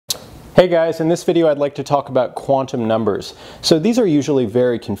Hey guys, in this video I'd like to talk about quantum numbers. So these are usually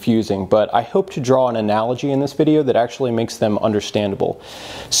very confusing, but I hope to draw an analogy in this video that actually makes them understandable.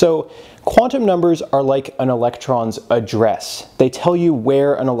 So quantum numbers are like an electron's address. They tell you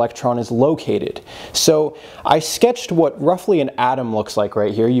where an electron is located. So I sketched what roughly an atom looks like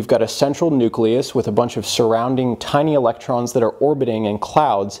right here. You've got a central nucleus with a bunch of surrounding tiny electrons that are orbiting in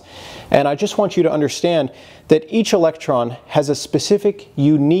clouds. And I just want you to understand that each electron has a specific,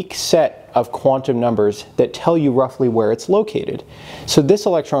 unique set of quantum numbers that tell you roughly where it's located. So this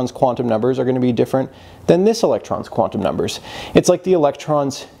electron's quantum numbers are going to be different than this electron's quantum numbers. It's like the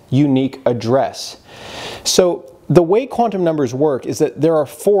electron's unique address. So the way quantum numbers work is that there are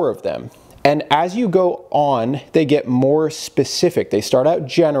 4 of them. And as you go on, they get more specific. They start out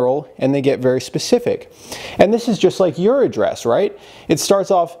general and they get very specific. And this is just like your address, right? It starts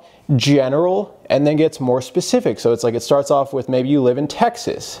off general and then gets more specific. So it's like it starts off with maybe you live in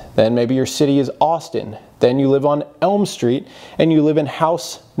Texas, then maybe your city is Austin, then you live on Elm Street and you live in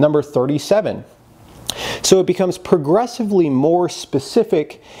house number 37. So it becomes progressively more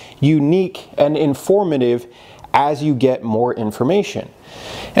specific, unique, and informative as you get more information.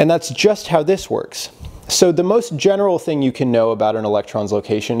 And that's just how this works. So the most general thing you can know about an electron's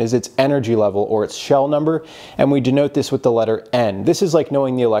location is its energy level or its shell number, and we denote this with the letter N. This is like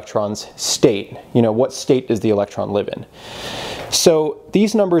knowing the electron's state. You know, what state does the electron live in? So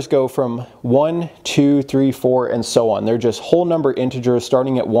these numbers go from 1, 2, 3, 4, and so on. They're just whole number integers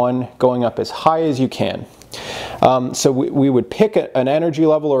starting at 1, going up as high as you can. So we would pick an energy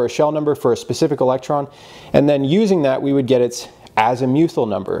level or a shell number for a specific electron, and then using that we would get its azimuthal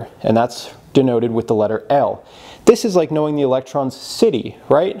number, and that's denoted with the letter L. This is like knowing the electron's city,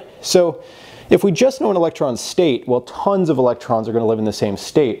 right? So if we just know an electron's state, well, tons of electrons are going to live in the same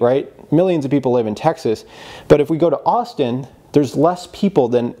state, right? Millions of people live in Texas, but if we go to Austin, there's less people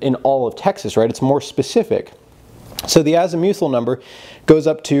than in all of Texas, right? It's more specific. So the azimuthal number goes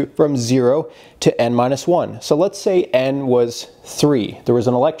up to from 0 to n minus 1. So let's say n was 3. There was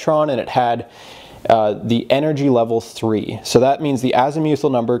an electron and it had the energy level 3. So that means the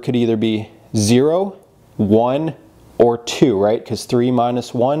azimuthal number could either be 0, 1, or 2, right? Because 3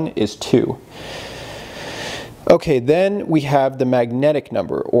 minus 1 is 2. Okay, then we have the magnetic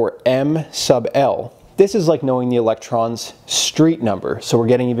number, or m sub L. This is like knowing the electron's street number, so we're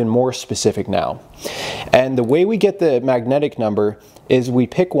getting even more specific now. And the way we get the magnetic number is we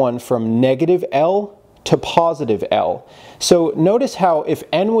pick one from negative L to positive L. So notice how if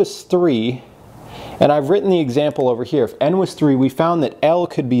n was 3, and I've written the example over here, if n was 3, we found that L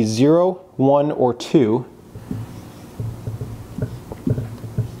could be 0, 1, or 2.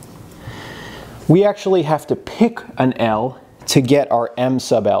 We actually have to pick an L to get our m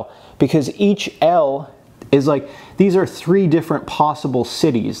sub L, because each L is like, these are 3 different possible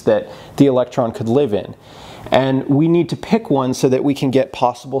cities that the electron could live in. And we need to pick one so that we can get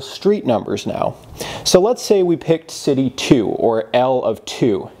possible street numbers now. So let's say we picked city 2, or L of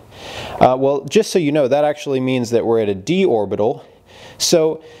 2. Well, just so you know, that actually means that we're at a d orbital.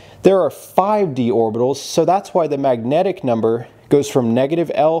 So there are 5 d orbitals, so that's why the magnetic number goes from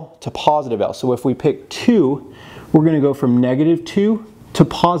negative L to positive L. So if we pick 2, we're going to go from negative 2 to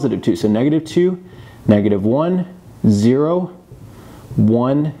positive 2. So negative 2, negative 1, 0,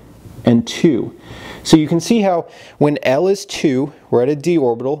 1, and 2. So you can see how when L is 2, we're at a d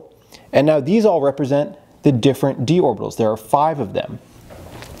orbital, and now these all represent the different d orbitals. There are 5 of them.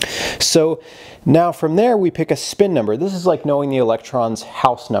 So now from there we pick a spin number. This is like knowing the electron's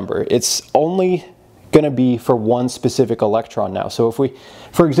house number. It's only going to be for one specific electron now. So if we,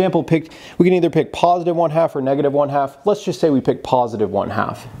 for example, we can either pick positive 1/2 or negative 1/2. Let's just say we pick positive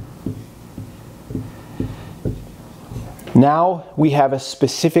 1/2. Now we have a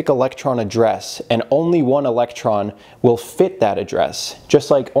specific electron address, and only one electron will fit that address.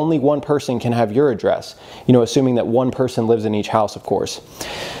 Just like only one person can have your address, you know, assuming that one person lives in each house, of course.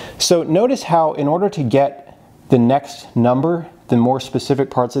 So notice how in order to get the next number, the more specific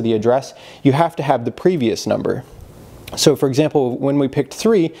parts of the address, you have to have the previous number. So for example, when we picked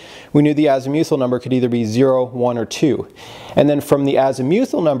 3, we knew the azimuthal number could either be 0, 1, or 2. And then from the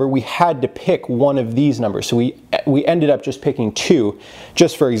azimuthal number, we had to pick one of these numbers. So we ended up just picking 2,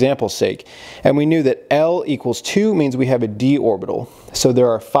 just for example's sake. And we knew that L equals 2 means we have a d orbital. So there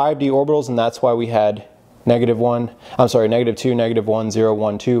are 5 d orbitals, and that's why we had negative 2, negative 1, 0,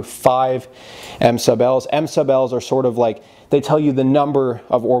 1, 2, 5 m sub L's. M sub L's are sort of like, they tell you the number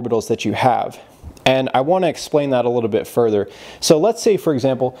of orbitals that you have. And I want to explain that a little bit further. So let's say, for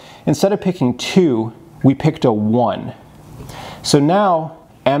example, instead of picking 2, we picked a 1. So now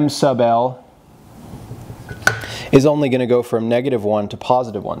m sub L is only going to go from -1 to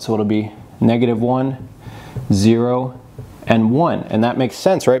 +1. So it'll be -1, 0, and 1. And that makes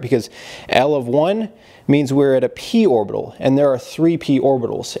sense, right? Because L of 1 means we're at a p orbital, and there are 3 p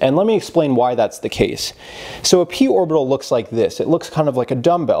orbitals. And let me explain why that's the case. So a p orbital looks like this. It looks kind of like a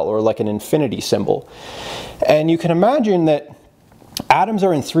dumbbell or like an infinity symbol. And you can imagine that atoms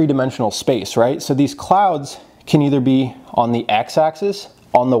are in 3-dimensional space, right? So these clouds can either be on the x-axis,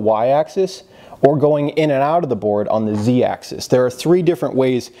 on the y-axis, or going in and out of the board on the z-axis. There are 3 different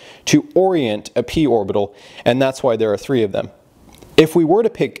ways to orient a p orbital, and that's why there are 3 of them. If we were to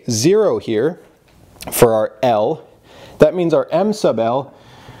pick 0 here for our L, that means our m sub L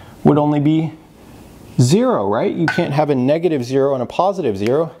would only be 0, right? You can't have a -0 and a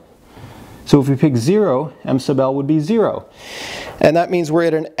 +0. So if we pick 0, m sub L would be 0. And that means we're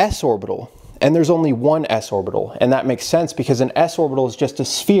at an s orbital. And there's only one s orbital, and that makes sense because an s orbital is just a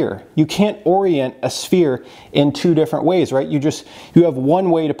sphere. You can't orient a sphere in 2 different ways, right? You have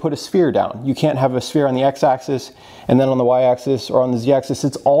one way to put a sphere down. You can't have a sphere on the x-axis and then on the y-axis or on the z-axis.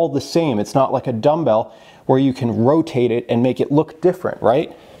 It's all the same. It's not like a dumbbell where you can rotate it and make it look different,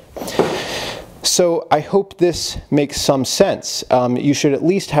 right? So I hope this makes some sense. You should at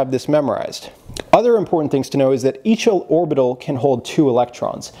least have this memorized. Other important things to know is that each orbital can hold 2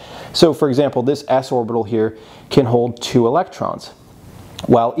 electrons. So for example, this s orbital here can hold 2 electrons,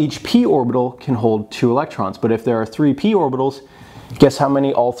 while each p orbital can hold 2 electrons. But if there are 3 p orbitals, guess how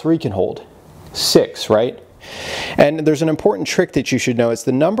many all 3 can hold? 6, right? And there's an important trick that you should know. It's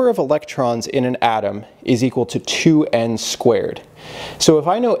the number of electrons in an atom is equal to 2n squared. So if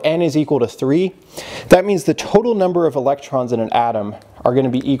I know n is equal to 3, that means the total number of electrons in an atom are going to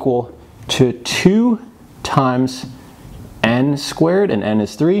be equal to 2 times n squared, and n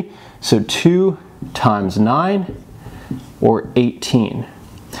is 3, so 2 times 9, or 18.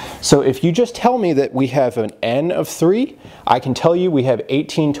 So if you just tell me that we have an n of 3, I can tell you we have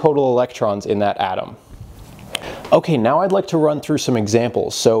 18 total electrons in that atom. Okay, now I'd like to run through some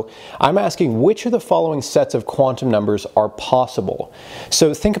examples. So I'm asking which of the following sets of quantum numbers are possible.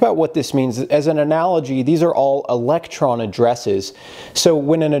 So think about what this means. As an analogy, these are all electron addresses. So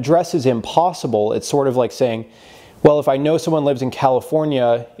when an address is impossible, it's sort of like saying, well, if I know someone lives in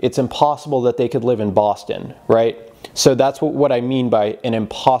California, it's impossible that they could live in Boston, right? So that's what I mean by an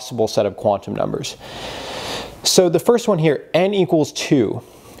impossible set of quantum numbers. So the first one here, n equals 2.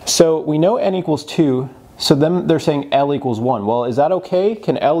 So we know n equals 2. So then they're saying L equals 1. Well, is that okay?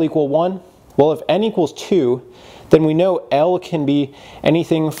 Can L equal 1? Well, if n equals 2, then we know L can be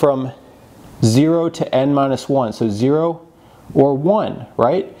anything from 0 to n minus 1. So 0 or 1,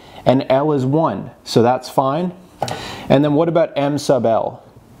 right? And L is 1, so that's fine. And then what about m sub L?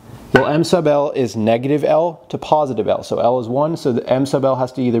 Well, m sub L is -L to +L. So L is 1, so the m sub L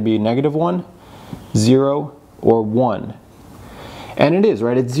has to either be -1, 0, or 1. And it is,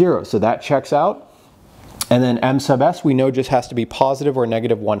 right? It's 0, so that checks out. And then m sub s we know just has to be positive or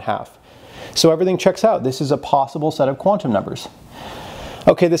 -1/2. So everything checks out. This is a possible set of quantum numbers.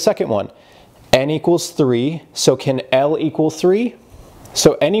 Okay, the second one, n equals 3, so can L equal 3?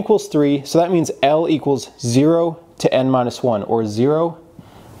 So n equals 3, so that means L equals 0 to n minus 1, or 0,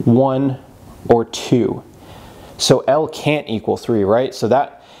 1, or 2. So L can't equal 3, right? So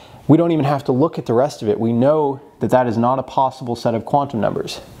that, we don't even have to look at the rest of it. We know that that is not a possible set of quantum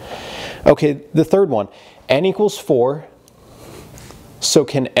numbers. Okay, the third one, n equals 4, so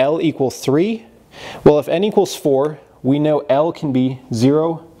can L equal 3? Well, if n equals 4, we know L can be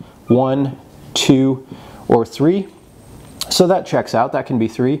 0, 1, 2, or 3. So that checks out, that can be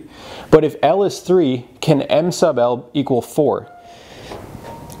 3. But if L is 3, can m sub L equal 4?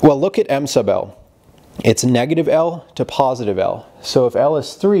 Well, look at m sub L. It's -L to +L. So if L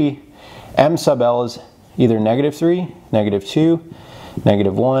is 3, m sub L is either -3, -2,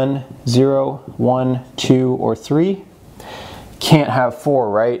 -1, 0, 1, 2, or 3. Can't have 4,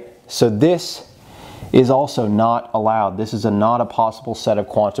 right? So this is also not allowed. This is not a possible set of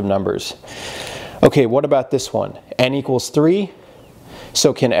quantum numbers. Okay, what about this one? N equals 3,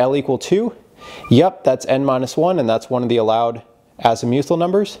 so can L equal 2? Yep, that's n minus 1, and that's one of the allowed azimuthal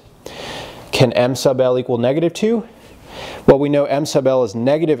numbers. Can m sub L equal -2? Well, we know m sub L is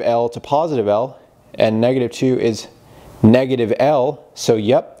 -L to +L, and -2 is -L, so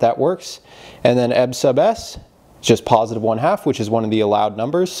yep, that works. And then m sub s, just +1/2, which is one of the allowed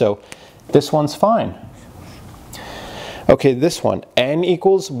numbers, so this one's fine. Okay, this one, n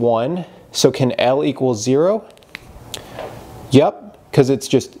equals 1, so can L equal 0? Yep, because it's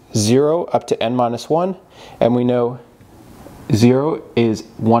just 0 up to n minus 1, and we know 0 is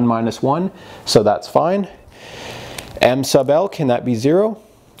 1 minus 1, so that's fine. M sub L, can that be 0?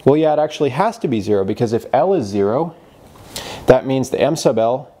 Well, yeah, it actually has to be 0, because if L is 0, that means the m sub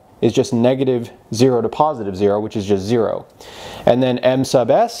L is just negative 0 to positive 0, which is just 0. And then m sub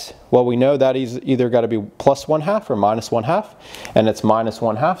s, well, we know that is either got to be plus 1/2 or minus 1/2, and it's minus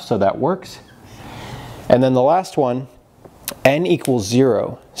 1/2, so that works. And then the last one, n equals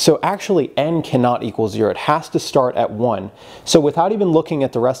 0. So actually n cannot equal 0. It has to start at 1. So without even looking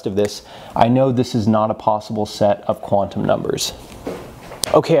at the rest of this, I know this is not a possible set of quantum numbers.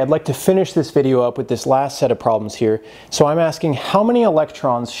 Okay, I'd like to finish this video up with this last set of problems here. So I'm asking how many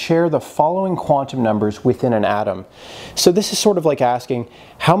electrons share the following quantum numbers within an atom. So this is sort of like asking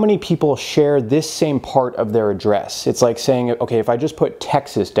how many people share this same part of their address. It's like saying, okay, if I just put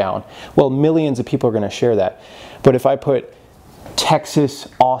Texas down, well, millions of people are going to share that. But if I put Texas,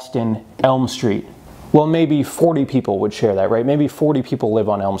 Austin, Elm Street, well, maybe 40 people would share that, right? Maybe 40 people live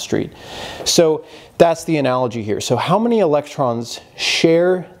on Elm Street. So that's the analogy here. So how many electrons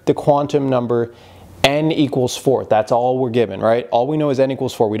share the quantum number n equals 4? That's all we're given, right? All we know is n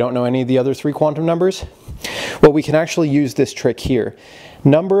equals 4. We don't know any of the other 3 quantum numbers. Well, we can actually use this trick here.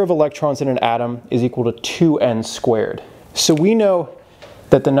 Number of electrons in an atom is equal to 2n squared. So we know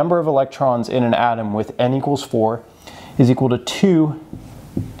that the number of electrons in an atom with n equals 4 is equal to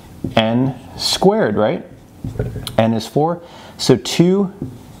 2n squared, right? N is 4, so 2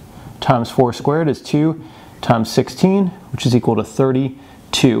 times 4 squared is 2 times 16, which is equal to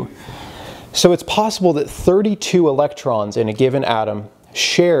 32. So it's possible that 32 electrons in a given atom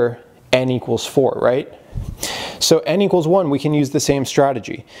share n equals 4, right? So n equals 1, we can use the same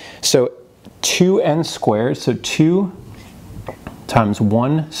strategy. So 2n squared, so 2 times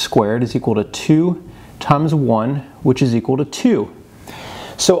 1 squared is equal to 2 times 1, which is equal to 2.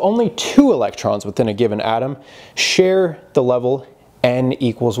 So only 2 electrons within a given atom share the level n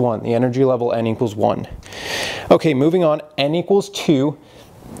equals 1, the energy level n equals 1. Okay, moving on, n equals 2,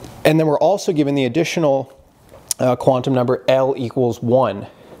 and then we're also given the additional quantum number L equals 1.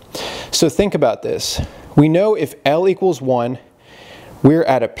 So think about this. We know if L equals 1, we're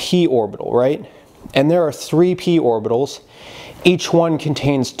at a p orbital, right? And there are 3 p orbitals. Each one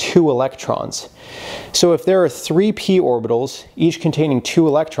contains 2 electrons. So if there are 3 p orbitals, each containing 2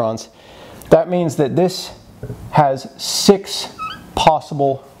 electrons, that means that this has 6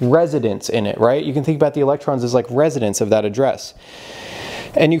 possible residents in it, right? You can think about the electrons as like residents of that address.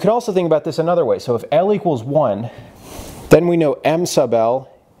 And you can also think about this another way. So if L equals 1, then we know m sub L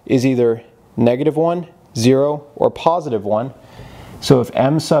is either -1, 0, or +1. So if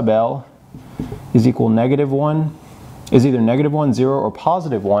m sub L is equal -1, is either -1, 0, or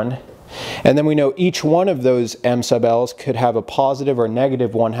 +1, and then we know each one of those m sub L's could have a positive or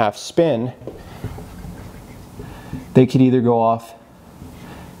negative 1/2 spin. They could either go off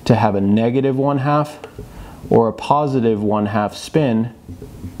to have a negative 1/2 or a positive 1/2 spin.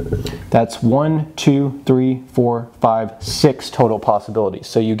 That's 1, 2, 3, 4, 5, 6 total possibilities.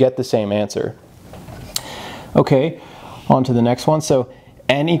 So you get the same answer. Okay, on to the next one. So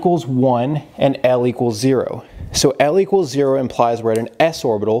n equals 1 and L equals 0. So L equals 0 implies we're at an s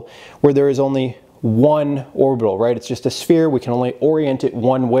orbital where there is only one orbital, right? It's just a sphere. We can only orient it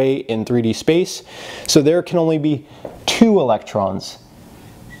one way in 3D space. So there can only be 2 electrons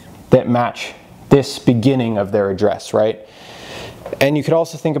that match this beginning of their address, right? And you could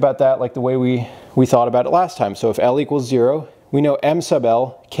also think about that like the way we thought about it last time. So if L equals 0, we know m sub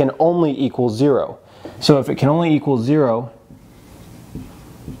L can only equal 0. So if it can only equal 0,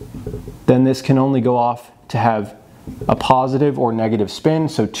 then this can only go off to have a positive or negative spin,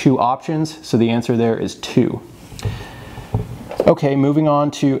 so 2 options. So the answer there is 2. Okay, moving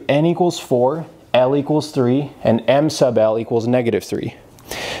on to n equals 4, L equals 3, and m sub L equals -3.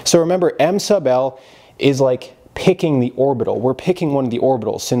 So remember, m sub L is like picking the orbital. We're picking one of the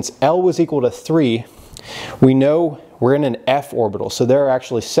orbitals. Since L was equal to 3, we know we're in an f orbital. So there are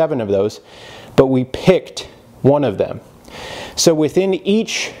actually 7 of those, but we picked one of them. So within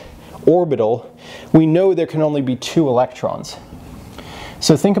each orbital, we know there can only be 2 electrons.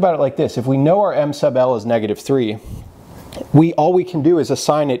 So think about it like this. If we know our m sub L is -3, all we can do is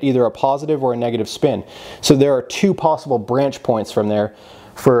assign it either a positive or a negative spin. So there are 2 possible branch points from there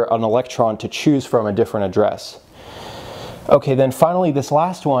for an electron to choose from a different address. Okay, then finally this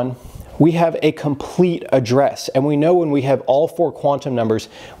last one, we have a complete address, and we know when we have all 4 quantum numbers,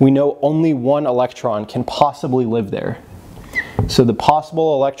 we know only 1 electron can possibly live there. So the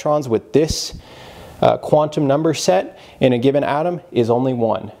possible electrons with this quantum number set in a given atom is only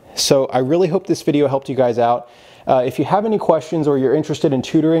 1. So I really hope this video helped you guys out. If you have any questions or you're interested in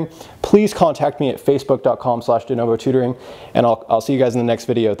tutoring, please contact me at facebook.com/denovotutoring, and I'll see you guys in the next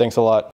video. Thanks a lot.